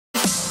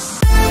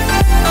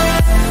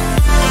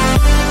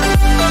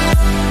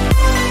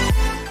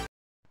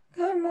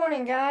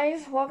morning,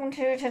 guys. Welcome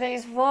to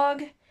today's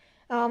vlog.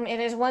 It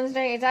is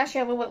Wednesday. It's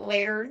actually a little bit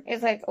later.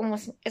 It's like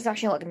it's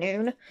actually like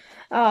noon.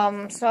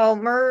 So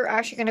we're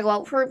actually gonna go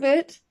out for a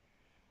bit.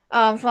 So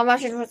I'm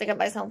actually supposed to get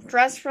myself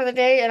dressed for the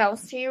day, and I'll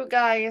see you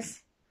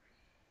guys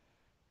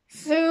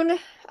soon.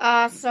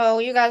 So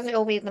you guys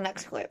will be the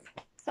next clip.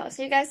 So I'll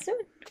see you guys soon.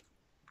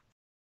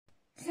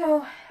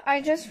 So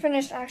I just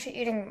finished actually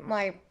eating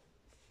my,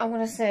 I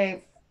want to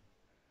say,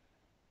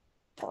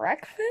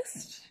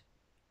 breakfast?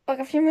 Like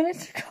a few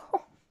minutes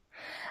ago.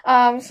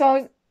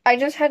 So I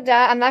just had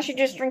that. I'm actually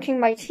just drinking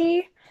my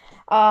tea.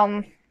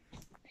 I'm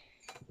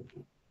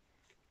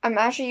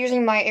actually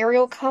using my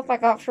Ariel cup I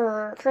got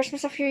for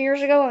Christmas a few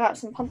years ago. I got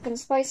some pumpkin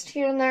spice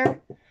tea in there.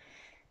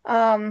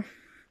 So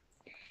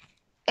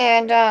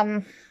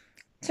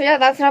yeah,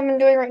 that's what I've been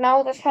doing right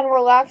now. Just kind of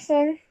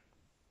relaxing.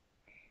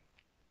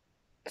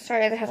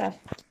 Sorry, I had a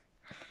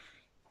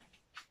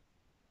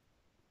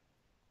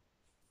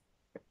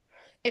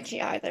itchy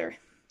eye there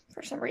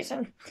for some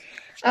reason.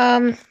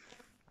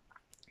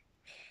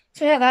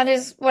 So yeah, that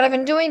is what I've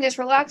been doing, just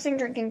relaxing,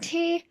 drinking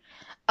tea,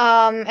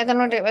 and then I'm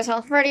gonna get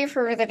myself ready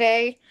for the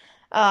day.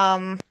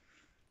 It's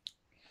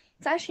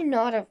actually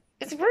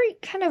it's a very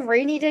kind of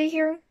rainy day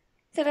here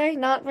today,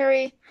 not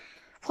very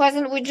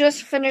pleasant. We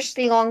just finished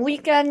the long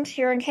weekend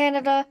here in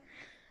Canada,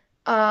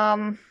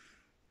 so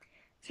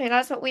yeah,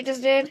 that's what we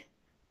just did.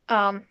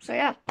 So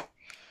yeah,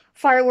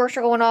 fireworks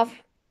are going off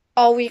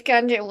all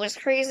weekend, it was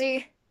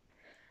crazy.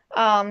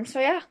 So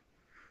yeah.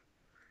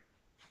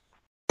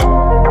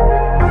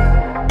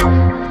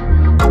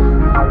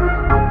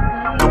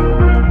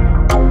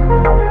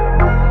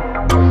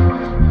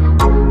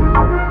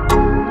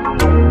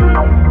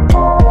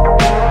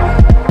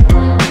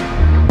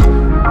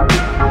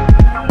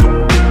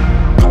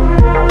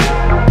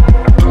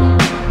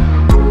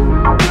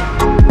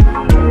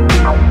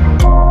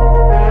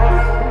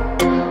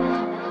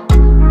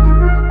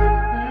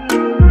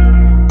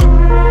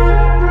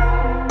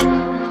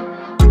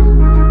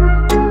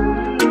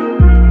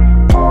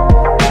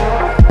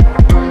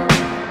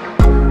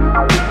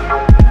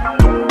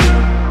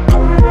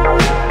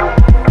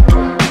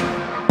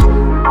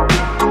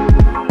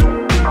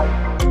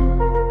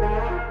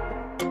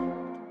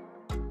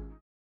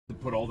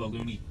 Put all the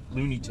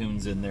Looney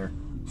Tunes in there.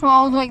 So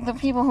all like the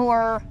people who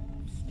are...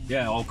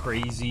 Yeah, all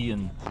crazy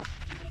and...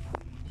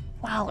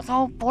 Wow, it's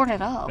all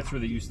boarded up. That's where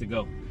they used to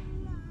go.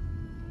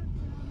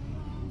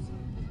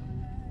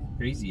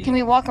 Crazy. Can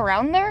we walk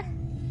around there?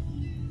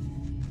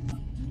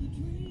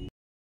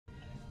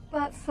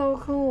 That's so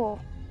cool.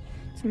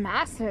 It's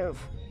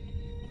massive.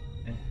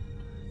 Yeah.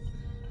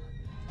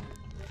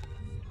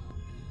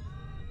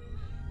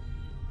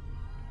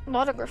 A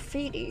lot of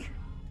graffiti.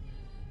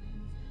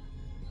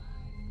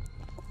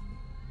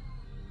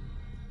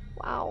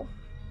 Wow.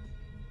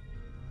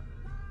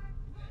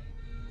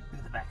 Look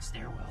at the back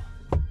stairwell.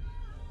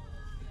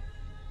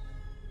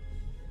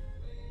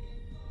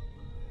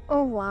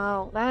 Oh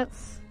wow,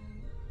 that's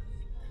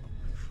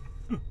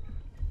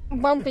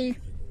bumpy.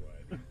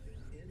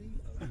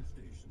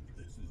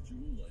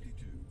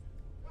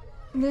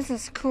 This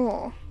is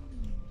cool.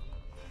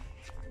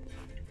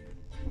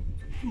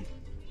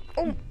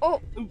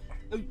 Oh.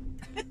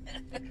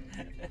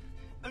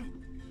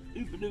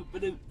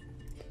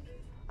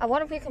 I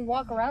wonder if we can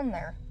walk around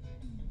there.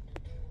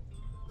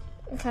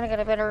 And kind of get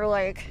a better,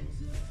 like...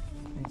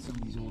 And some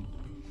of these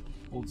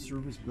old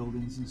service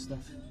buildings and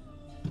stuff.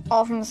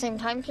 All from the same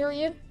time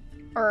period?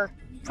 Or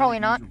probably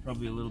not.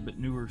 Probably a little bit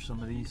newer,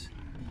 some of these.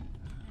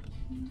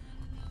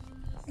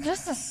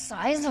 Just the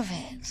size of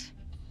it.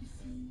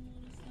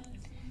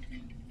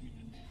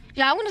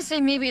 Yeah, I'm gonna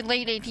say maybe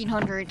late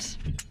 1800s.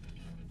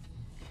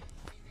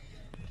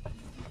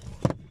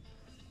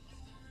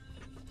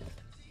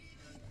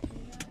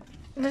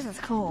 This is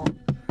cool.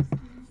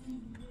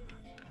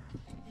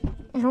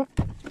 You don't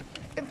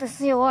get to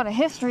see a lot of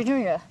history, do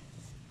you?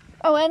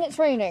 Oh, and it's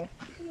raining.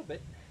 A little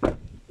bit.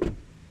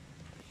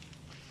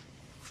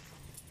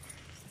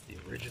 The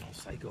original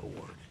Psycho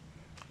Award.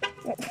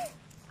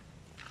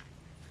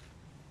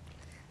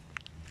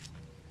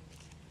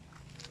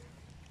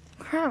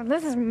 Crap,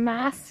 this is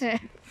massive.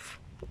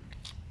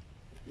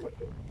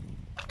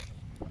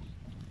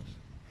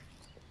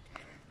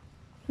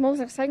 Most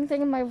exciting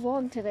thing in my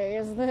vlog today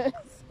is this.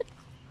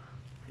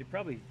 You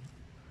probably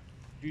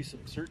do some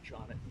search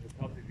on it, and you'll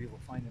probably be able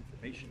to find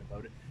information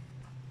about it.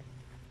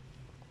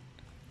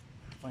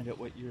 Find out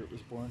what year it was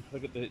born.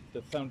 Look at the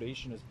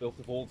foundation is built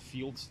of old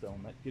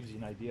fieldstone. That gives you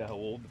an idea how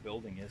old the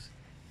building is.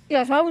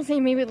 Yeah, so I would say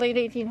maybe late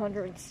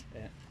 1800s.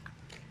 Yeah.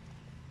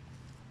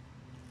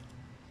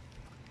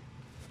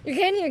 You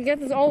can't even get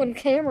this all in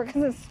camera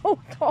because it's so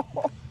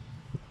tall.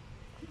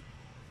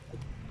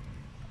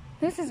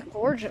 This is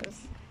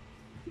gorgeous.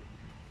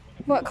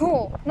 But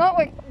cool. Not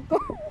like...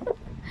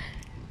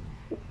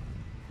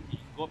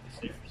 Go up the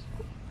stairs.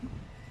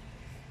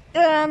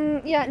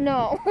 Yeah,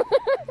 no.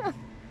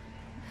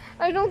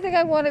 I don't think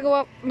I want to go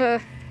up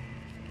the...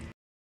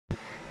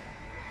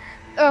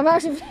 I'm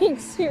actually being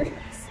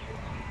serious.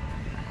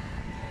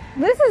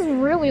 This is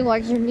really,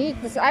 like, unique.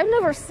 I've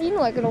never seen,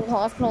 like, an old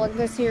hospital like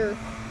this here.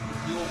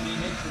 The old main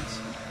entrance.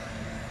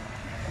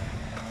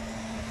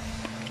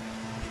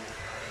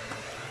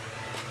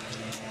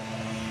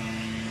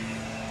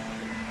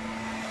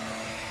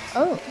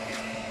 Oh.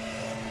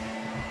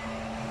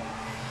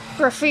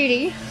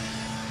 Graffiti.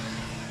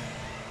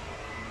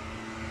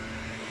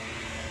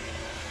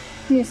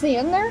 Can you see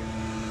in there?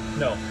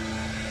 No.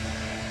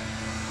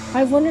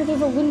 I wonder if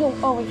there's a window.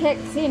 Oh, we can't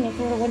see anything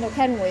through the window,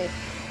 can we?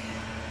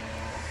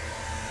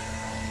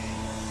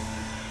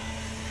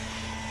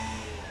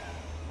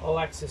 All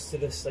access to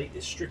this site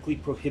is strictly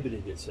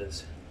prohibited, it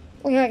says.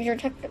 Well, yeah, you're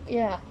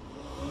yeah.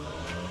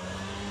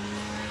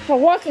 Well,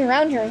 walking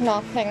around here is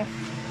nothing.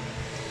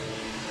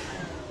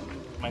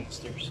 Mind the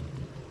stairs.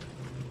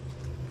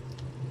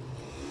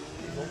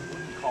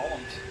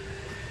 Columns.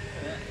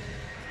 Yeah.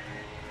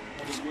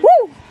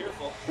 Woo!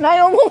 Careful. And I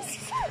almost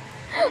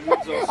I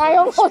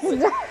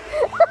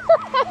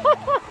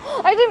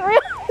didn't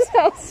realize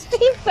how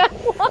steep that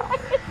was.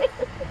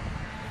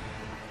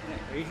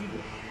 Crazy.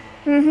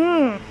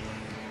 Mm-hmm.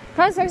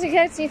 Sometimes you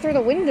can't see through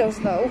the windows,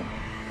 though.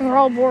 And they're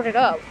all boarded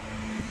up.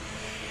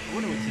 I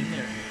wonder what's in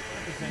there.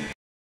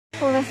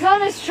 Well, the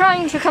sun is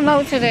trying to come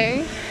out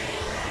today.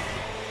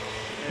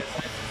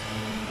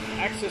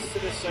 Access to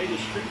this site is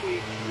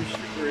strictly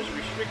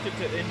restricted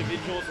to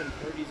individuals and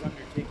parties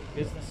undertaking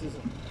business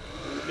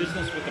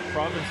with the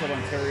province of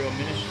Ontario,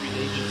 ministries,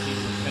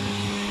 agencies, and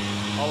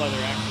tenants. All other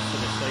access to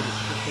this site is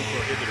strictly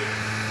prohibited.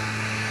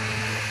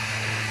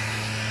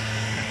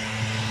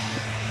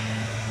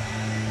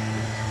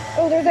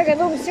 Oh, there's like a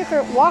little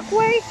secret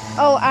walkway?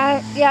 Oh,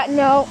 yeah,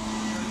 no.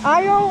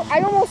 I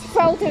almost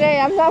fell today.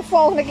 I'm not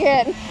falling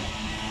again.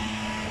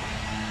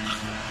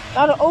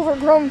 Out of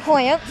overgrown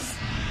plants.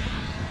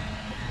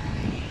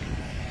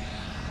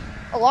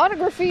 A lot of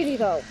graffiti,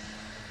 though.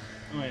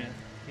 Oh yeah,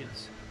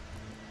 kids.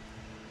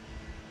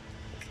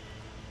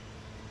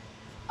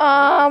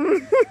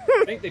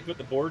 I I think they put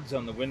the boards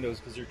on the windows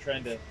because they're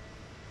trying to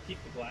keep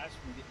the glass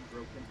from getting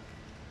broken.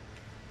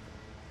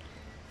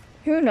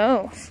 Who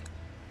knows?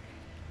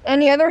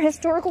 Any other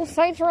historical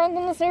sites around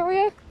in this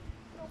area?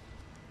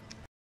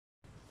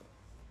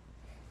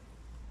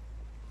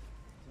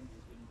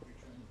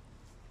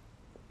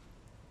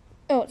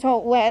 Oh, it's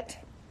all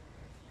wet.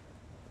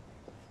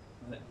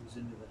 That goes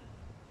into the...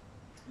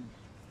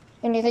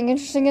 Anything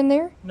interesting in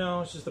there?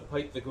 No, it's just a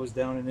pipe that goes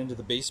down and into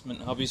the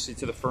basement, obviously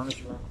to the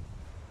furnace room.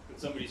 But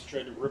somebody's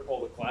tried to rip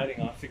all the cladding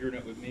off, figuring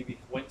it would maybe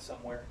went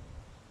somewhere.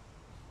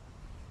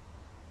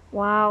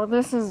 Wow,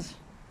 this is...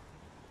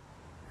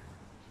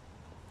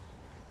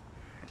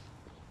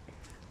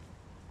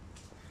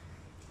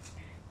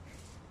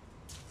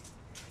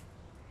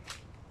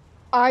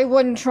 I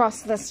wouldn't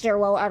trust this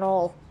stairwell at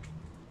all.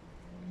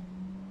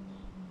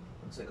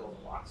 Looks like all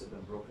the locks have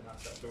been broken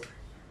off that door.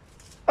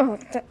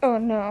 Oh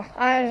no.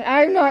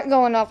 I'm not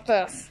going up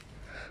this.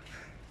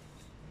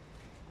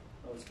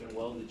 Oh, it's been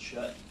welded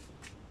shut.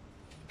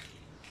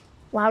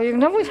 Wow, you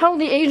can definitely tell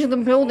the age of the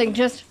building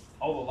just...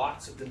 All the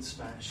locks have been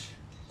smashed.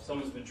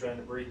 Someone's been trying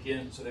to break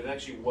in, so they've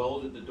actually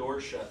welded the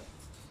door shut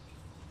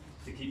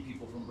to keep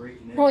people from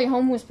breaking in. Probably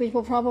homeless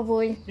people,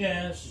 probably.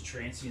 Yeah, it's just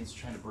transients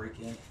trying to break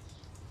in.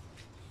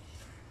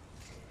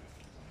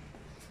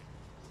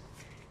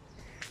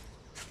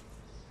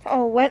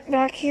 Oh, wet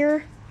back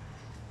here.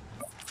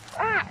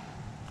 Ah!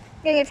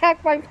 Getting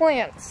attacked by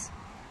plants.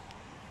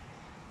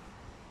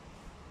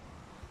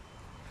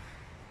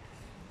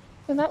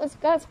 And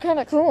that's kind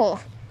of cool.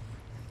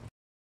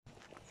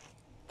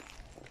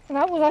 And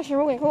that was actually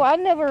really cool.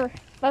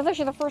 That's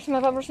actually the first time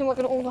I've ever seen like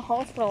an old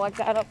hospital like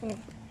that up and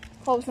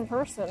close in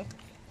person.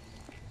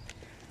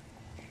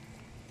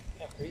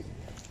 Yeah, crazy.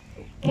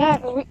 Yeah,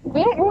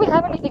 we don't really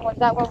have anything like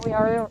that where we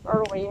are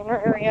early in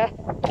our area.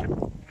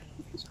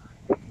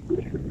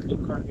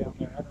 Little car down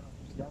there. I don't know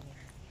who's down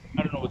there.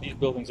 I don't know what these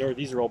buildings are.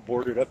 These are all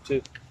boarded up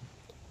too.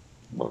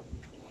 Oh,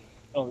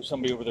 there's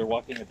somebody over there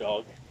walking a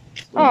dog.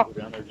 Oh. Go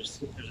down there.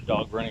 There's a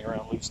dog running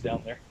around loose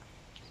down there.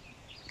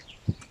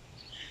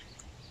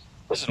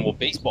 This is an old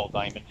baseball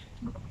diamond.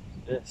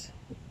 This.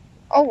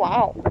 Oh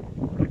wow.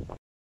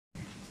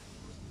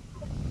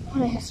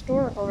 What a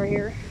historic over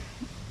here.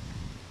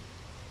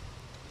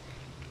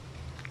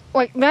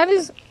 Like, that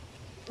is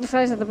the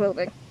size of the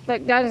building.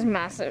 Like, that is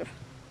massive.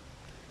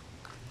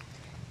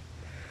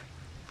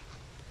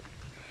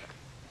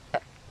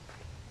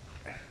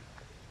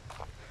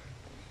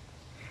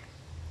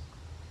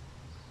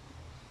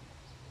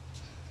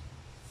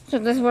 So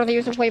this is where they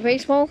used to play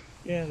baseball?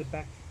 Yeah, the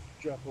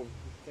backdrop over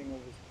the thing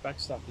over the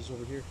backstop is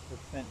over here. The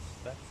fence,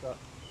 backstop.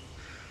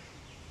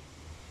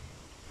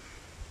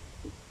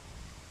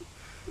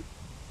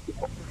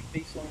 First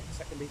baseline,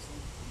 second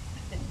baseline.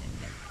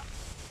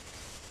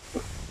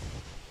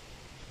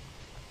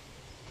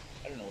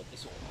 I don't know what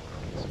this one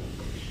is.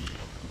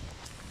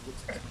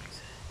 Looks like nice.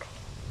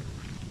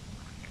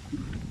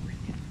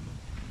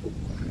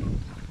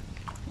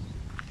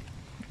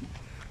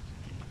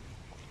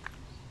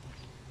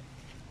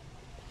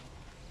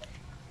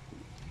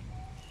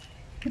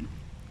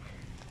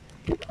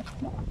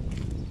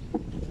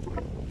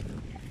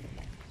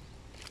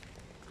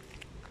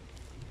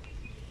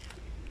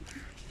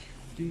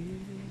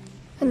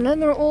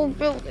 Another old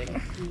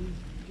building.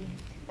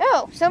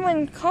 Oh,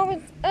 someone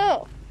comment.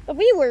 Oh, a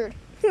B word.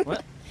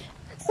 What?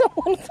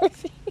 Someone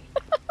cursing.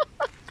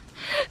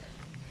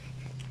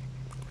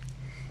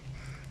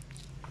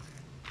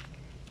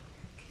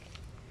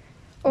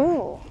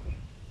 Oh.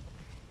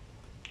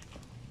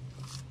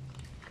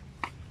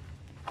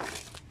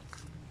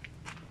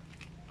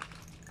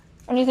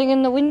 Anything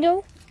in the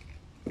window?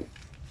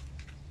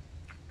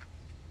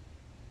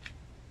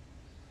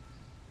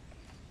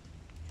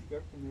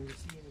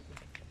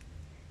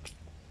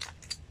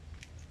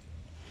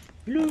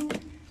 Hello.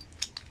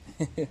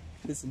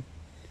 Listen.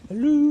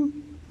 Hello.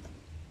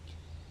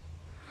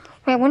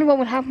 Wait, I wonder what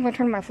would happen if I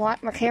turned my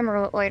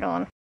camera light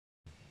on.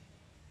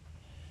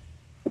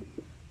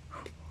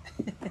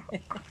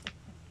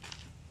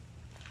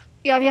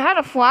 Yeah, if you had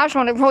a flash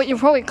on it, you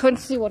probably could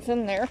see what's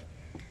in there.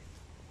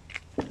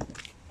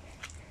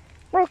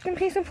 Broken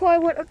piece of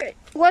plywood. Okay,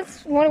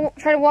 let's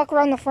try to walk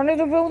around the front of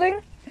the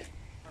building. Front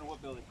of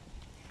what building?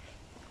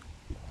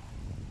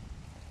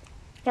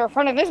 Or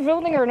front of this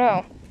building or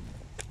no?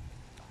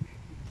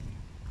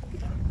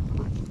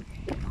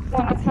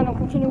 Want to kind of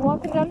continue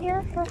walking down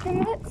here for a few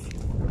minutes?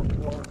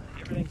 Well,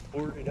 everything's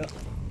boarded up.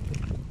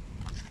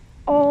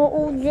 Oh,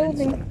 old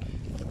building.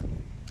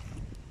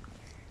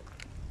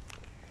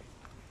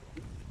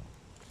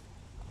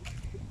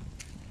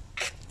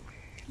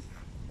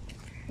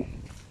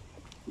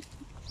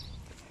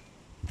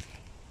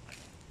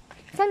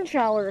 Sun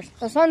showers.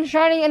 The sun's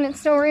shining and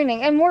it's still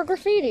raining. And more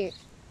graffiti.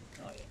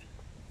 Oh yeah.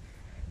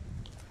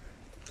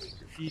 There's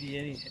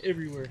graffiti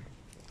everywhere.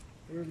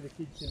 Wherever the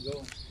kids can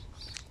go.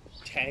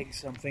 Tag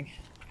something.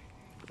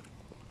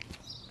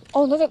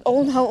 Oh, look at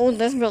how old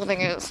this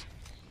building is.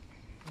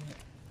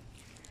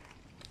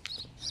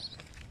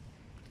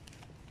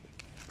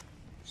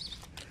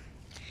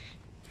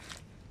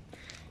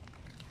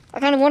 I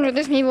kind of wonder if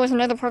this maybe was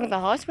another part of the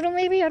hospital,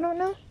 maybe? I don't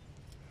know.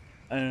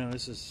 I don't know,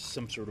 this is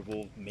some sort of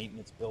old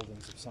maintenance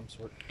buildings of some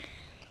sort.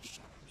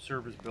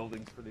 Service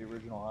buildings for the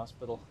original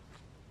hospital.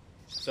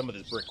 Some of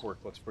this brickwork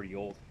looks pretty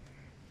old.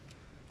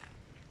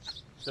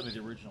 Some of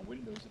the original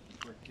windows have been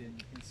bricked in.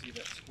 You can see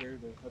that square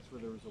there. That's where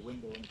there was a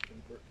window and it's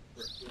been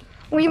bricked in.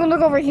 Well, even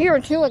look over here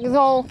too, like it's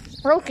all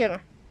broken.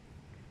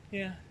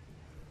 Yeah.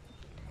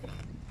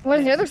 What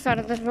does the other side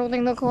of this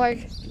building look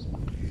like?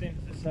 Same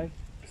as this side.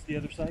 Just the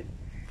other side.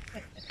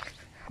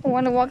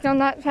 Want to walk down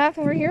that path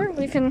over here?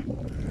 We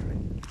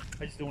can...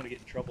 I just don't want to get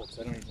in trouble because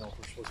I don't even know if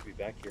we're supposed to be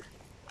back here.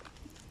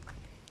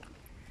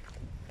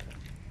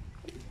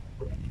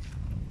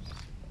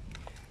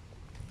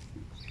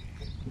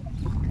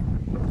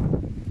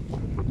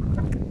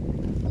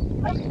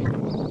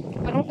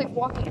 I don't think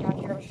walking down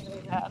here is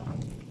really bad.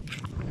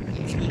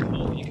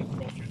 Oh, you can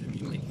crawl through there.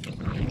 You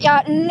might.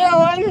 Yeah, no,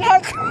 I'm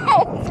not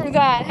going through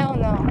that. Hell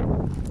no.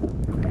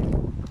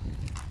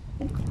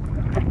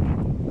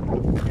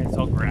 Yeah, it's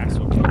all grass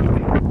over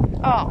there.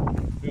 Oh.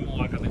 We won't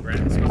walk on the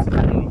grass because I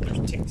don't know if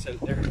there's ticks out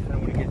there. I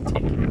don't want to get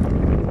ticked.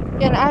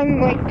 And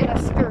I'm like in a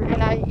skirt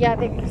and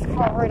they can just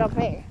crawl right up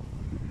me.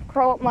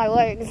 Crawl up my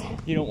legs.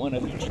 You don't want a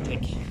hoochie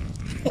tick.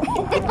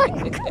 Oh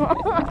my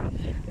god.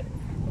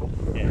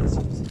 Yeah,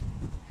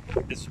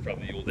 this is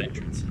probably the old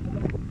entrance.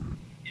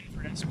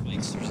 Inverness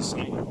Place, there's a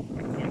sign.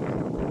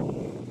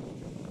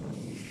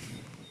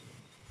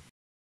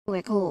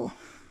 Really cool.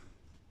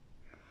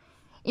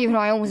 Even though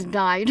I almost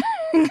died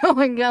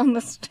going down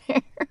the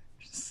stairs.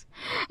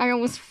 I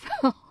almost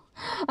fell.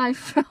 I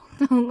fell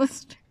down the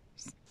stairs.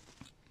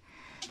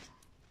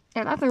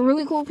 Yeah, that's a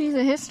really cool piece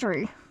of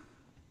history.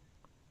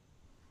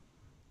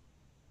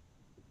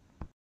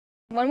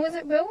 When was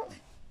it built?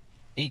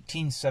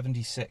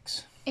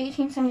 1876.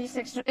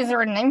 1876. Is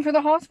there a name for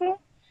the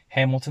hospital?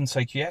 Hamilton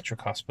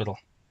Psychiatric Hospital.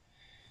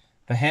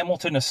 The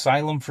Hamilton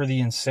Asylum for the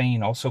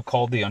Insane, also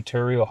called the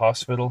Ontario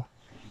Hospital,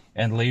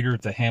 and later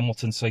the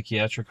Hamilton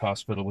Psychiatric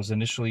Hospital, was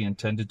initially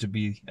intended to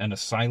be an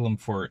asylum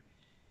for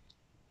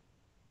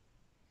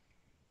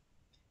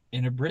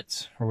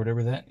inebriates, or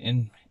whatever that,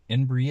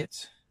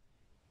 inebriates.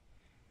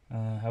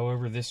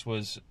 However, this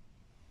was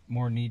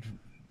more need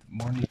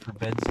for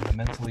beds in the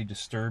mentally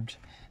disturbed,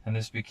 and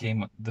this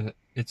became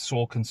its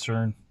sole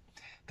concern.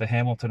 The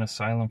Hamilton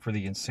Asylum for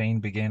the Insane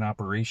began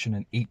operation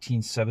in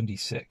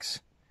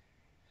 1876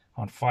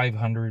 on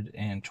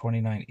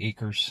 529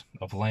 acres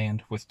of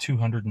land with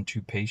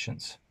 202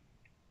 patients.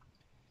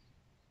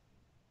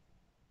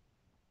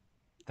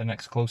 The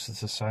next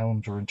closest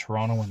asylums were in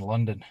Toronto and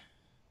London.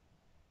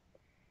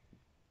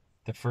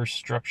 The first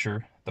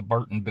structure, the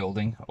Barton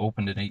Building,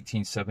 opened in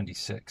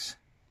 1876.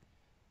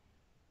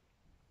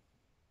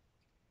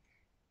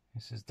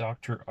 This is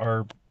Dr.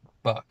 R.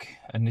 Buck,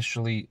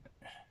 internationally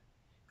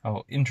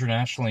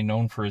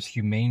known for his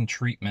humane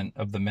treatment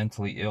of the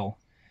mentally ill.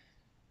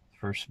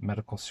 First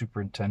medical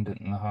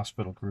superintendent in the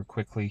hospital, grew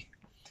quickly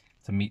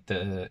to meet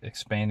the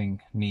expanding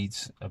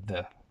needs of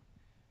the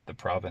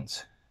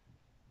province.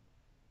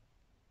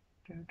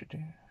 I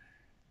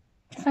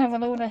have a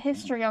little bit of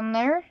history on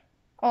there,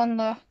 on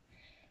the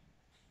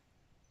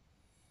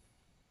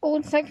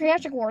old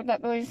psychiatric ward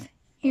that was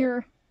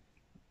here.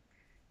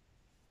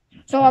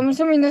 So I'm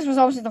assuming this was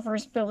also the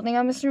first building,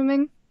 I'm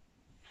assuming?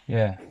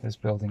 Yeah, this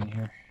building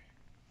here.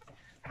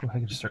 Oh, I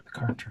can just start the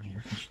car and turn the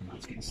air conditioner.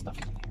 Let's get stuff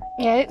in here.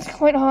 Yeah, it's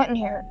quite hot in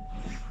here.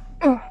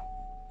 Ugh.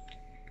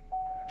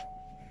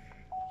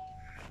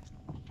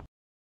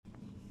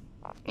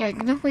 Yeah, I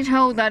can definitely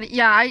tell that,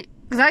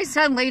 because I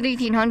said late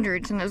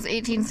 1800s and it was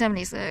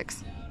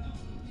 1876.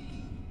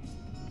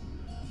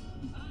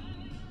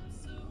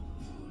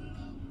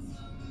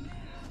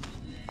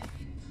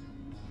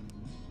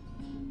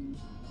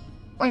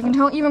 I can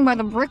tell even by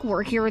the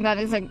brickwork here that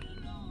is like,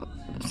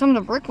 some of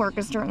the brickwork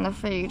is starting to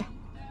fade.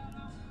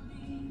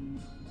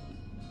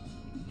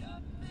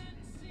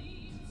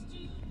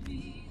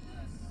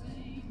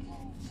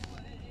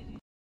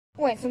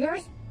 Wait, so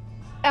there's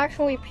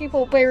actually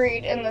people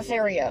buried in this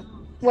area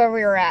where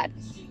we were at.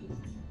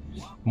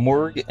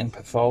 Morgue and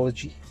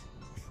pathology.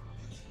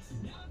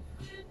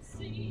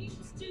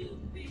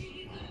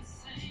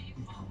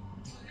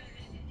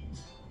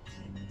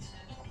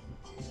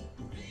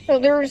 So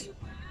there's...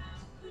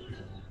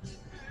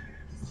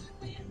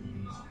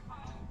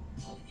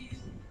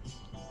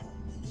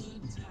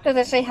 Does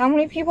it say how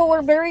many people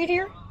were buried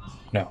here?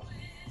 No.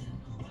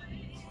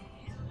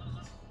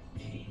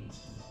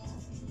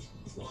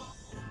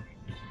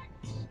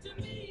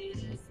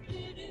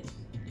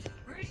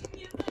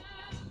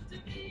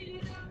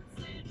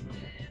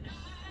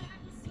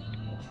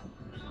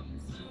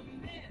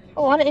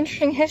 A lot of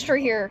interesting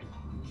history here.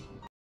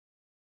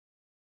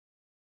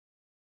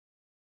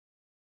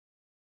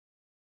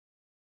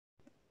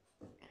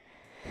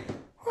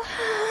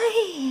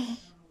 Hi.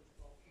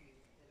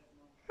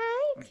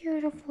 Hi,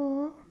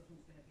 beautiful.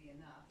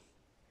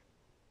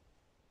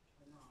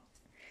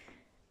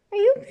 Are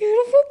you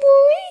beautiful,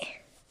 boy?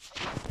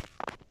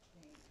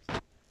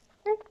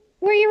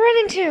 Where are you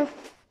running to?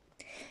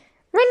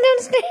 Run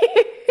downstairs!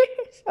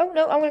 Oh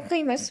no, I'm gonna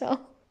clean myself.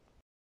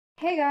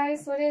 Hey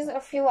guys, so it is a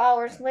few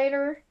hours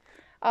later.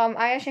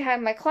 I actually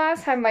had my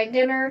class, had my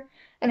dinner,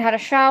 and had a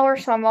shower,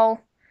 so I'm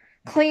all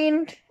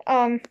cleaned.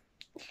 So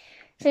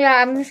yeah,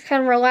 I'm just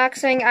kind of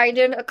relaxing. I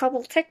did a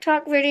couple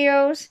TikTok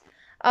videos.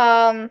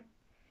 So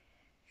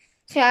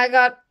yeah, I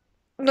got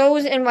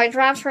those in my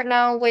drafts right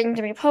now, waiting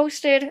to be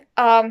posted.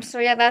 So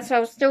yeah, that's what I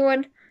was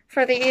doing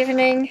for the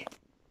evening.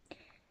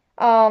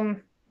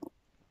 And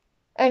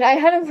I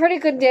had a pretty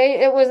good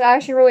day. It was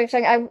actually really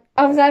exciting.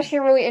 I was actually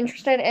really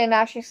interested in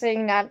actually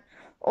seeing that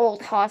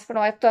old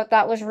hospital. I thought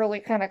that was really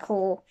kind of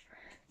cool.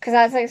 Because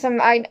that's like something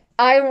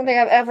I don't think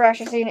I've ever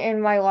actually seen in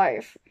my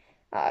life.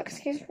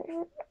 Excuse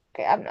me.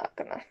 Okay, I'm not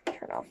gonna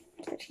turn off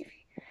the TV.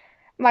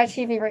 My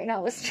TV right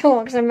now is still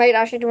on because I might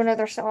actually do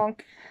another song.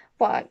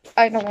 But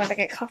I don't want to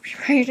get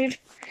copyrighted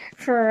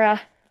for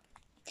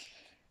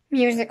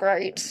music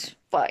rights.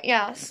 But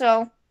yeah,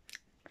 so...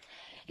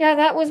 yeah,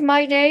 that was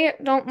my day.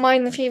 Don't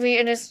mind the TV,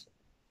 it is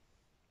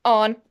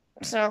on.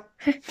 So,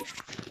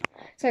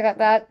 so I got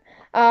that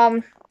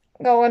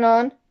going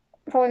on.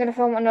 Probably gonna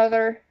film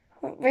another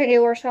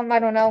video or something, I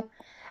don't know.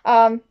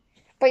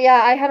 But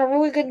yeah, I had a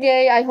really good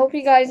day. I hope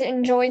you guys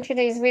enjoyed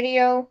today's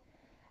video.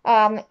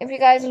 If you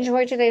guys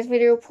enjoyed today's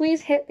video,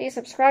 please hit the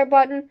subscribe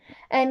button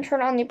and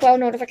turn on the bell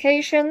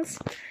notifications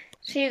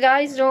so you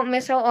guys don't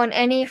miss out on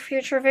any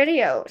future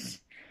videos.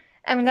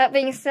 And with that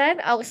being said,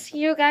 I'll see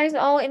you guys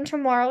all in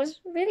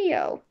tomorrow's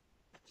video.